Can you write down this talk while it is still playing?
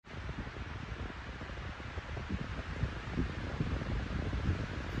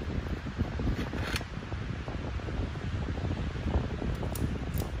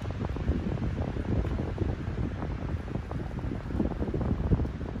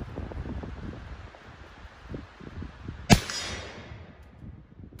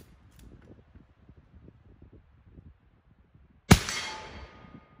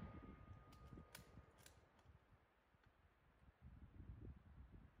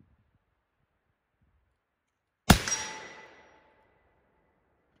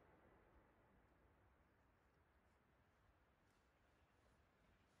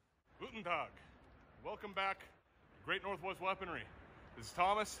Guten Tag. Welcome back to Great Northwest Weaponry. This is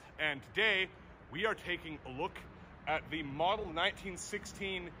Thomas, and today we are taking a look at the Model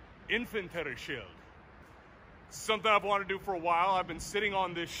 1916 Infanterieschild. This is something I've wanted to do for a while. I've been sitting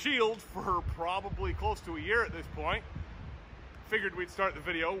on this shield for probably close to a year at this point. Figured we'd start the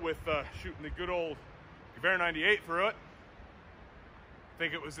video with shooting the good old Gewehr 98 through it.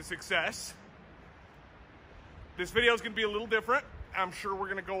 Think it was a success. This video is going to be a little different. I'm sure we're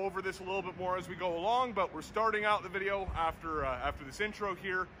going to go over this a little bit more as we go along, but we're starting out the video after this intro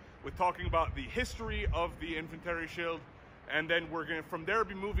here with talking about the history of the Infanterieschild, and then we're going to from there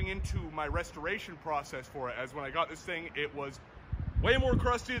be moving into my restoration process for it, as when I got this thing it was way more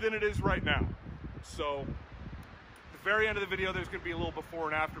crusty than it is right now. So at the very end of the video there's going to be a little before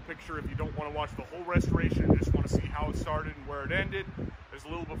and after picture if you don't want to watch the whole restoration and just want to see how it started and where it ended. There's a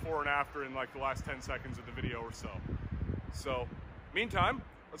little before and after in like the last 10 seconds of the video or so. So meantime,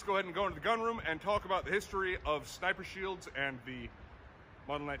 let's go ahead and go into the gun room and talk about the history of sniper shields and the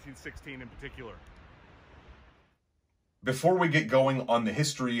Model 1916 in particular. Before we get going on the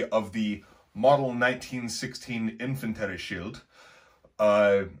history of the Model 1916 Infanterieschild,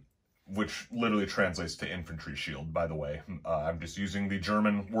 which literally translates to infantry shield, by the way. I'm just using the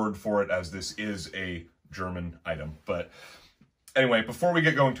German word for it as this is a German item. But anyway, before we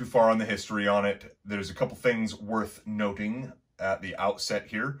get going too far on the history on it, there's a couple things worth noting at the outset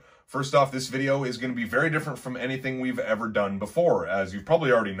here. First off, this video is going to be very different from anything we've ever done before. As you've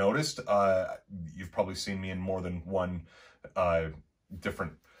probably already noticed, you've probably seen me in more than one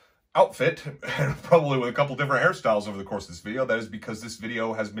different outfit, and probably with a couple different hairstyles over the course of this video. That is because this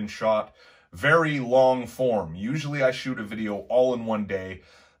video has been shot very long form. Usually I shoot a video all in one day.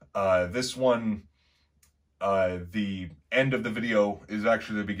 This one, the end of the video is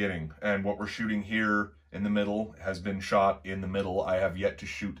actually the beginning, and what we're shooting here in the middle has been shot in the middle. I have yet to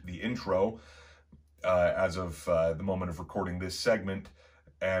shoot the intro as of the moment of recording this segment,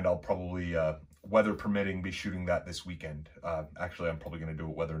 and I'll probably, weather permitting, be shooting that this weekend. Actually, I'm probably going to do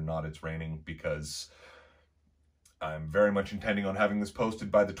it whether or not it's raining, because I'm very much intending on having this posted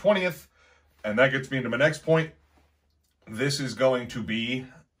by the 20th, and that gets me into my next point. This is going to be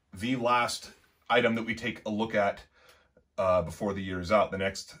the last item that we take a look at before the year is out. The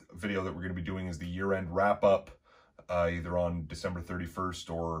next video that we're going to be doing is the year-end wrap-up, either on December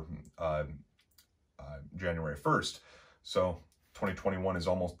 31st or January 1st. So 2021 is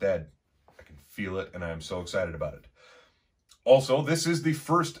almost dead. I can feel it, and I am so excited about it. Also, this is the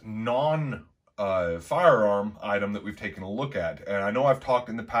first non-firearm item that we've taken a look at. And I know I've talked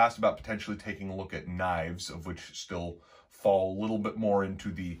in the past about potentially taking a look at knives, of which still fall a little bit more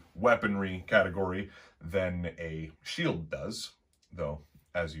into the weaponry category than a shield does, though,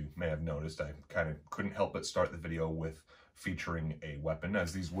 as you may have noticed, I kind of couldn't help but start the video with featuring a weapon,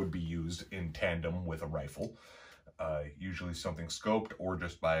 as these would be used in tandem with a rifle, usually something scoped or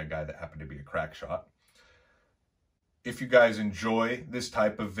just by a guy that happened to be a crack shot. If you guys enjoy this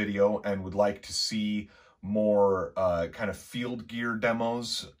type of video and would like to see more kind of field gear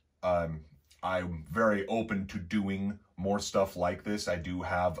demos, I'm very open to doing more stuff like this. I do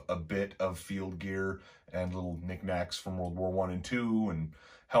have a bit of field gear and little knickknacks from World War I and II and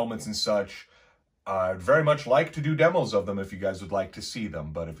helmets and such. I'd very much like to do demos of them if you guys would like to see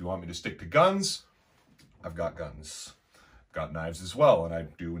them. But if you want me to stick to guns, I've got guns. I've got knives as well, and I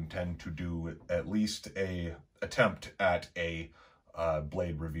do intend to do at least a attempt at a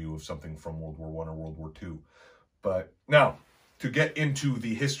blade review of something from World War I or World War II. But now, to get into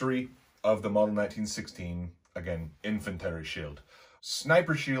the history of the Model 1916, again, Infanterieschild.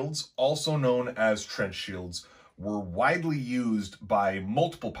 Sniper shields, also known as trench shields, were widely used by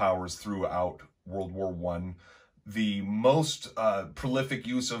multiple powers throughout World War I. The most prolific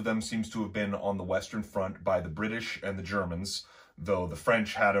use of them seems to have been on the Western Front by the British and the Germans, though the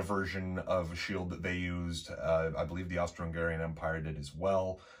French had a version of a shield that they used. I believe the Austro-Hungarian Empire did as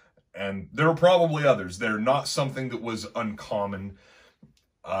well. And there are probably others. They're not something that was uncommon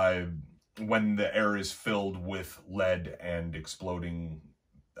when the air is filled with lead and exploding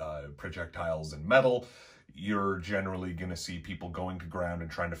projectiles and metal. You're generally going to see people going to ground and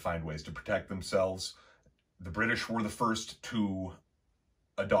trying to find ways to protect themselves. The British were the first to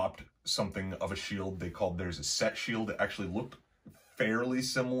adopt something of a shield. They called theirs a set shield. It actually looked fairly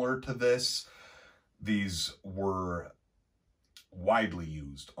similar to this. These were widely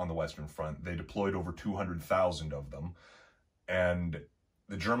used on the Western Front. They deployed over 200,000 of them, and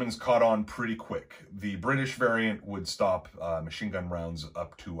the Germans caught on pretty quick. The British variant would stop machine gun rounds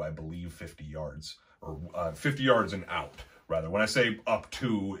up to, I believe, 50 yards, or 50 yards and out, rather. When I say up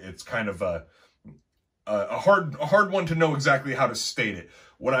to, it's kind of a a hard one to know exactly how to state it.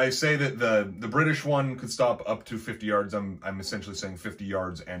 When I say that the British one could stop up to 50 yards, I'm essentially saying 50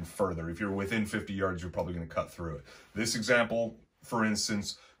 yards and further. If you're within 50 yards, you're probably going to cut through it. This example, for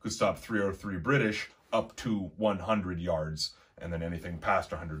instance, could stop 303 British up to 100 yards, and then anything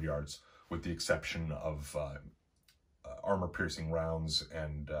past 100 yards, with the exception of armor-piercing rounds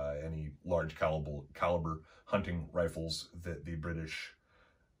and any large caliber hunting rifles that the British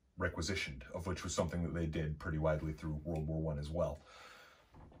requisitioned, of which was something that they did pretty widely through World War I as well.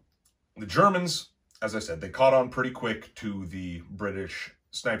 The Germans, as I said, they caught on pretty quick to the British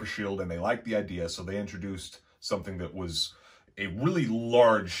sniper shield, and they liked the idea, so they introduced something that was a really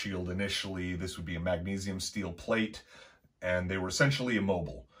large shield initially. This would be a magnesium steel plate, and they were essentially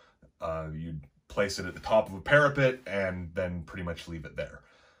immobile. You'd place it at the top of a parapet and then pretty much leave it there.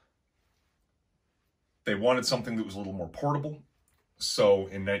 They wanted something that was a little more portable, so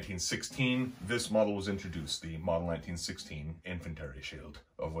in 1916, this model was introduced, the Model 1916 Infanterieschild,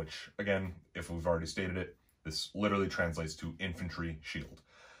 of which, again, if we've already stated it, this literally translates to infantry shield.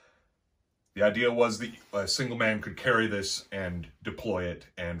 The idea was that a single man could carry this and deploy it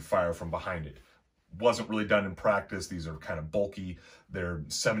and fire from behind it. Wasn't really done in practice. These are kind of bulky. They're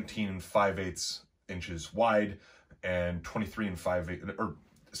 17 5/8 inches wide and 17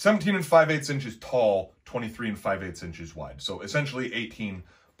 5/8 inches tall, 23 5/8 inches wide. So essentially 18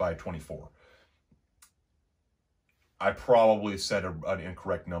 by 24. I probably said an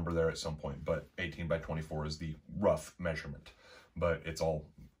incorrect number there at some point, but 18 by 24 is the rough measurement. But it's all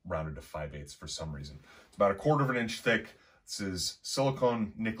rounded to 5/8 for some reason. It's about 1/4 inch thick. This is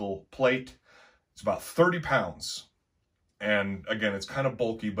silicone nickel plate. It's about 30 pounds. And again, it's kind of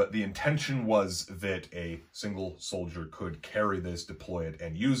bulky, but the intention was that a single soldier could carry this, deploy it,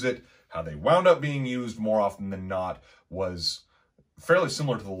 and use it. How they wound up being used more often than not was fairly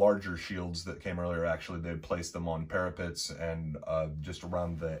similar to the larger shields that came earlier. Actually, they'd place them on parapets and just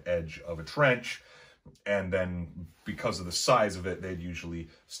around the edge of a trench. And then because of the size of it, they'd usually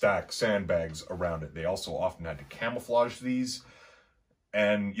stack sandbags around it. They also often had to camouflage these.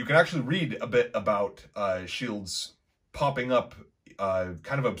 And you can actually read a bit about shields popping up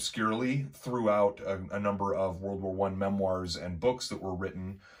kind of obscurely throughout a number of World War I memoirs and books that were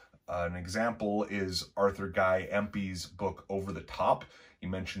written. An example is Arthur Guy Empey's book Over the Top. He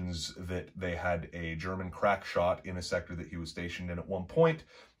mentions that they had a German crack shot in a sector that he was stationed in at one point.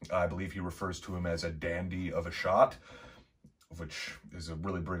 I believe he refers to him as a dandy of a shot, which is a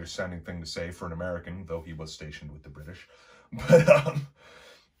really British sounding thing to say for an American, though he was stationed with the British. But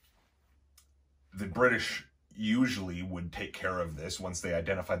the British usually would take care of this once they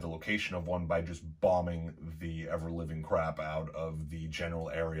identified the location of one by just bombing the ever-living crap out of the general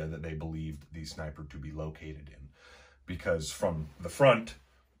area that they believed the sniper to be located in. Because from the front,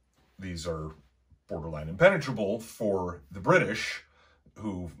 these are borderline impenetrable for the British,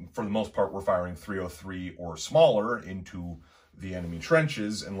 who for the most part were firing 303 or smaller into the enemy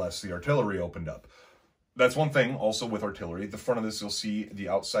trenches unless the artillery opened up. That's one thing also with artillery. The front of this, you'll see the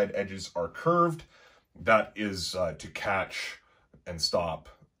outside edges are curved. That is to catch and stop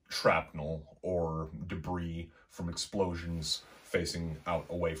shrapnel or debris from explosions facing out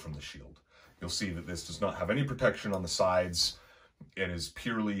away from the shield. You'll see that this does not have any protection on the sides. It is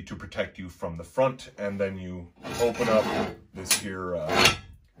purely to protect you from the front, and then you open up this here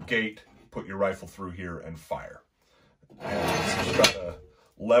gate, put your rifle through here, and fire. And it's got a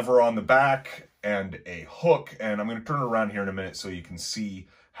lever on the back and a hook, and I'm going to turn it around here in a minute so you can see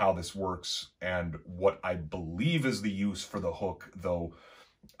how this works and what I believe is the use for the hook, though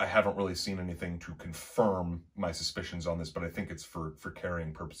I haven't really seen anything to confirm my suspicions on this, but I think it's for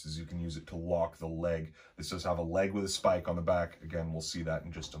carrying purposes. You can use it to lock the leg. This does have a leg with a spike on the back. Again, we'll see that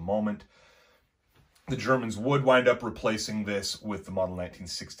in just a moment. The Germans would wind up replacing this with the Model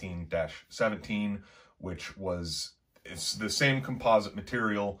 1916-17, which was, it's the same composite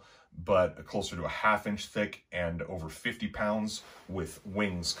material, but closer to a 1/2 inch thick and over 50 pounds with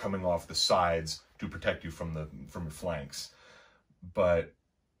wings coming off the sides to protect you from your flanks. But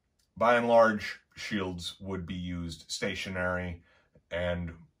by and large, shields would be used stationary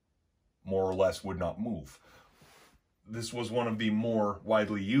and more or less would not move. This was one of the more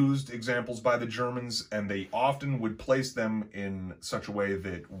widely used examples by the Germans, and they often would place them in such a way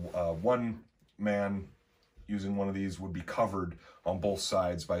that one man using one of these would be covered on both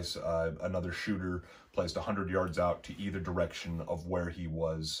sides by another shooter placed 100 yards out to either direction of where he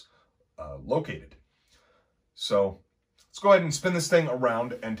was located. So let's go ahead and spin this thing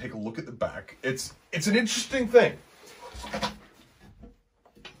around and take a look at the back. It's an interesting thing.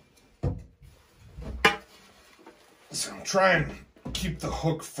 So I'm trying to keep the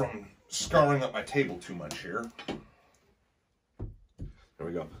hook from scarring up my table too much here. There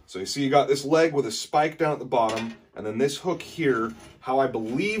we go. So you see you got this leg with a spike down at the bottom, and then this hook here, how I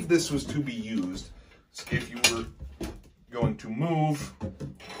believe this was to be used. So if you were going to move,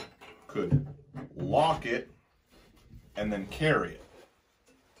 could lock it and then carry it,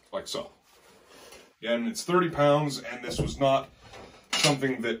 like so. Again, it's 30 pounds, and this was not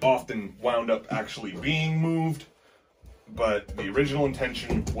something that often wound up actually being moved, but the original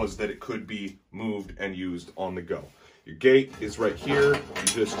intention was that it could be moved and used on the go. Your gate is right here. You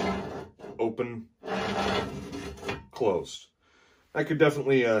just open, closed. I could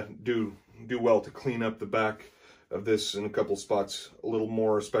definitely do well to clean up the back of this in a couple spots a little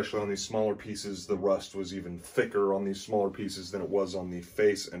more, especially on these smaller pieces. The rust was even thicker on these smaller pieces than it was on the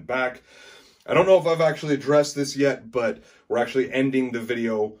face and back. I don't know if I've actually addressed this yet, but we're actually ending the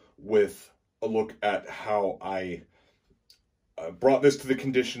video with a look at how I brought this to the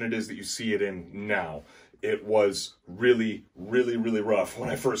condition it is that you see it in now. It was really, really, really rough when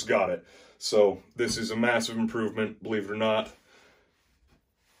I first got it. So this is a massive improvement, believe it or not.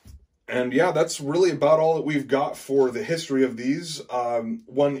 And yeah, that's really about all that we've got for the history of these.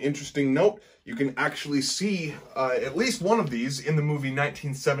 One interesting note, you can actually see at least one of these in the movie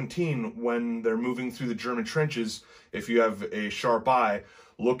 1917 when they're moving through the German trenches. If you have a sharp eye,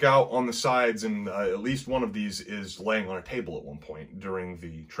 look out on the sides, and at least one of these is laying on a table at one point during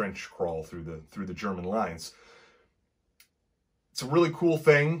the trench crawl through the German lines. It's a really cool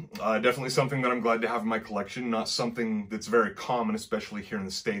thing. Definitely something that I'm glad to have in my collection. Not something that's very common, especially here in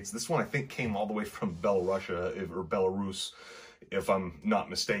the States. This one I think came all the way from Belarus, or Belarus, if I'm not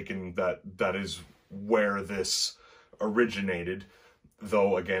mistaken. That is where this originated.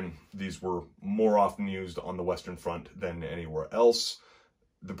 Though again, these were more often used on the Western Front than anywhere else.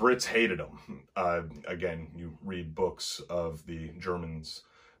 The Brits hated them. Again, you read books of the Germans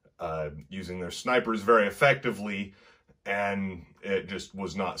using their snipers very effectively, and it just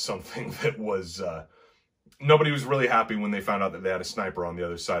was not something that was... nobody was really happy when they found out that they had a sniper on the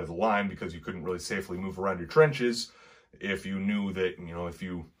other side of the line, because you couldn't really safely move around your trenches if you knew that, you know, if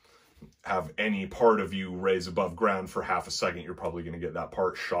you have any part of you raise above ground for half a second, you're probably going to get that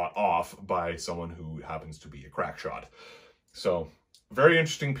part shot off by someone who happens to be a crack shot. So... very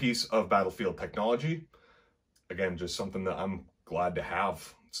interesting piece of battlefield technology. Again, just something that I'm glad to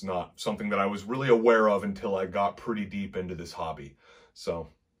have. It's not something that I was really aware of until I got pretty deep into this hobby. So,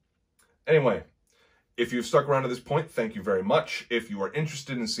 anyway, if you've stuck around to this point, thank you very much. If you are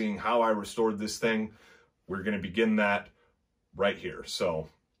interested in seeing how I restored this thing, we're going to begin that right here. So,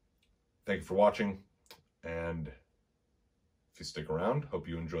 thank you for watching, and if you stick around, hope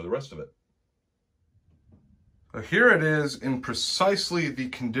you enjoy the rest of it. Here it is in precisely the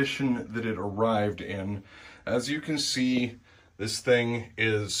condition that it arrived in. As you can see, this thing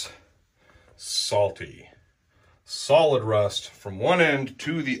is salty. Solid rust from one end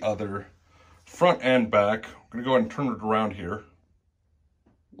to the other, front and back. I'm going to go ahead and turn it around here.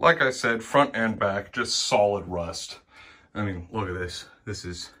 Like I said, front and back, just solid rust. I mean, look at this. This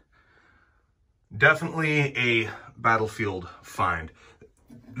is definitely a battlefield find.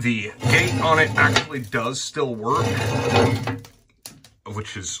 The gate on it actually does still work,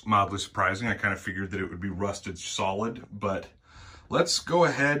 which is mildly surprising. I kind of figured that it would be rusted solid, but let's go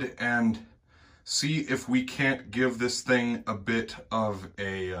ahead and see if we can't give this thing a bit of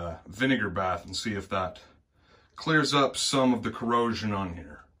a vinegar bath and see if that clears up some of the corrosion on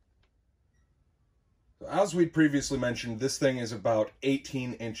here. As we previously mentioned, this thing is about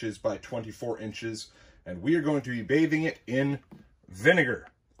 18 inches by 24 inches, and we are going to be bathing it in vinegar.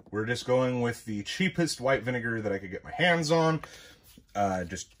 We're just going with the cheapest white vinegar that I could get my hands on.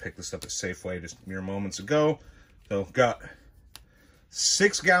 Just picked this up at Safeway just mere moments ago. So got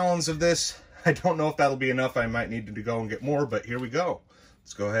 6 gallons of this. I don't know if that'll be enough. I might need to go and get more, but here we go.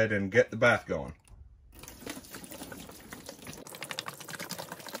 Let's go ahead and get the bath going.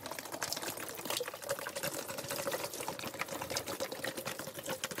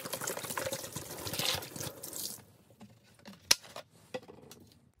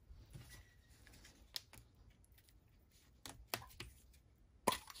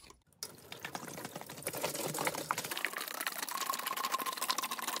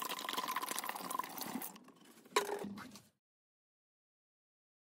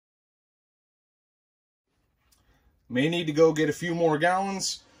 May need to go get a few more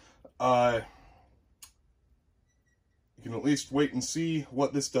gallons. You can at least wait and see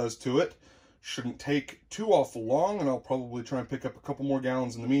what this does to it. Shouldn't take too awful long, and I'll probably try and pick up a couple more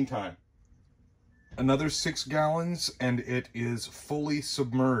gallons in the meantime. Another 6 gallons, and it is fully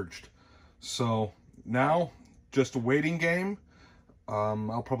submerged. So now, just a waiting game.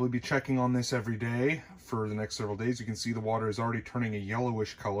 I'll probably be checking on this every day for the next several days. You can see the water is already turning a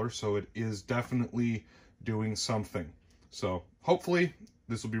yellowish color, so it is definitely doing something. So hopefully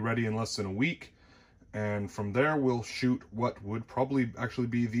this will be ready in less than a week. And from there, we'll shoot what would probably actually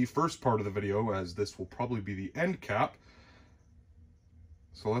be the first part of the video, as this will probably be the end cap.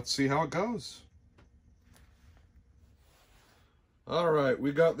 So let's see how it goes. All right,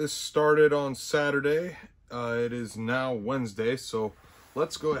 we got this started on Saturday. It is now Wednesday, so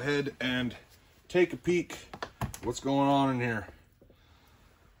let's go ahead and take a peek what's going on in here.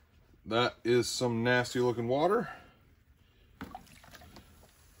 That is some nasty looking water.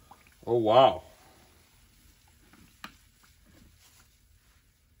 Oh, wow.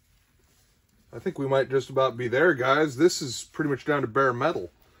 I think we might just about be there, guys. This is pretty much down to bare metal.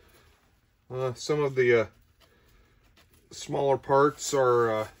 Some of the smaller parts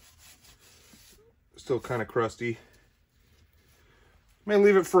are still kind of crusty. May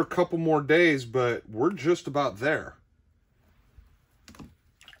leave it for a couple more days, but we're just about there.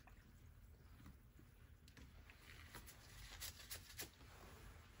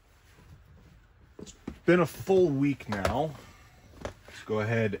 It's been a full week now. Let's go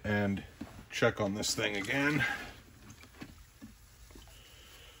ahead and check on this thing again.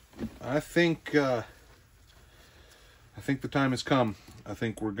 I think the time has come. I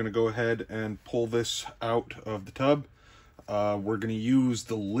think we're going to go ahead and pull this out of the tub. We're going to use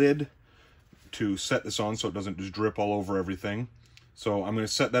the lid to set this on so it doesn't just drip all over everything. So I'm going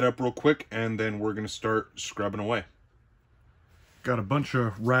to set that up real quick, and then we're going to start scrubbing away. Got a bunch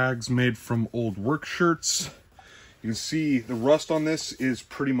of rags made from old work shirts. You can see the rust on this is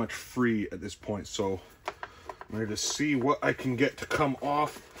pretty much free at this point, so I'm going to see what I can get to come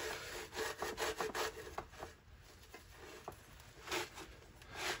off.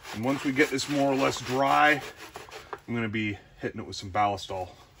 And once we get this more or less dry, I'm going to be hitting it with some ballistol.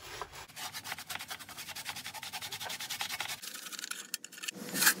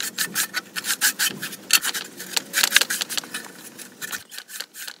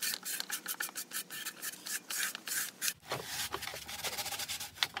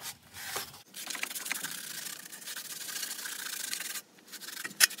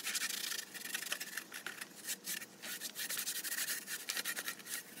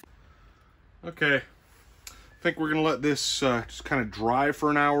 Okay, I think we're gonna let this just kind of dry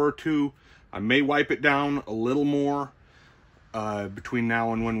for an hour or two. I may wipe it down a little more between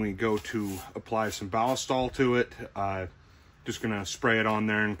now and when we go to apply some ballistol to it. Just gonna spray it on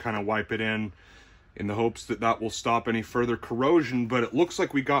there and kind of wipe it in the hopes that that will stop any further corrosion. But it looks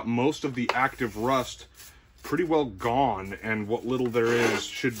like we got most of the active rust pretty well gone, and what little there is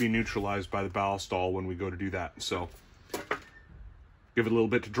should be neutralized by the ballistol when we go to do that. So give it a little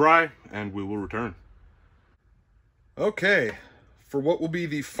bit to dry, and we will return. Okay, for what will be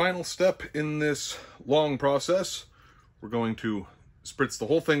the final step in this long process, we're going to spritz the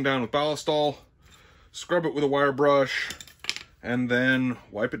whole thing down with ballistol, scrub it with a wire brush, and then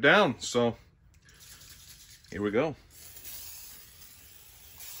wipe it down. So here we go.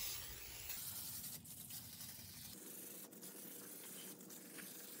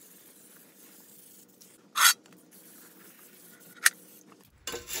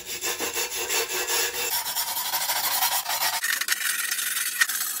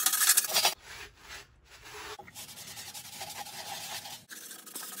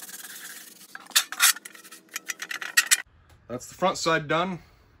 That's the front side done.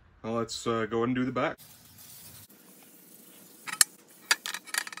 Now let's go ahead and do the back.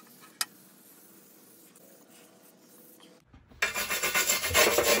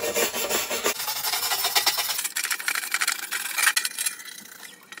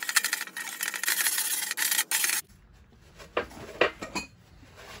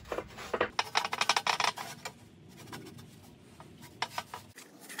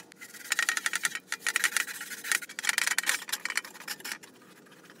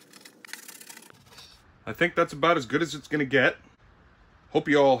 I think that's about as good as it's going to get. Hope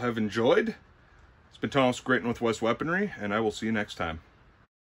you all have enjoyed. It's been Thomas, Great Northwest Weaponry, and I will see you next time.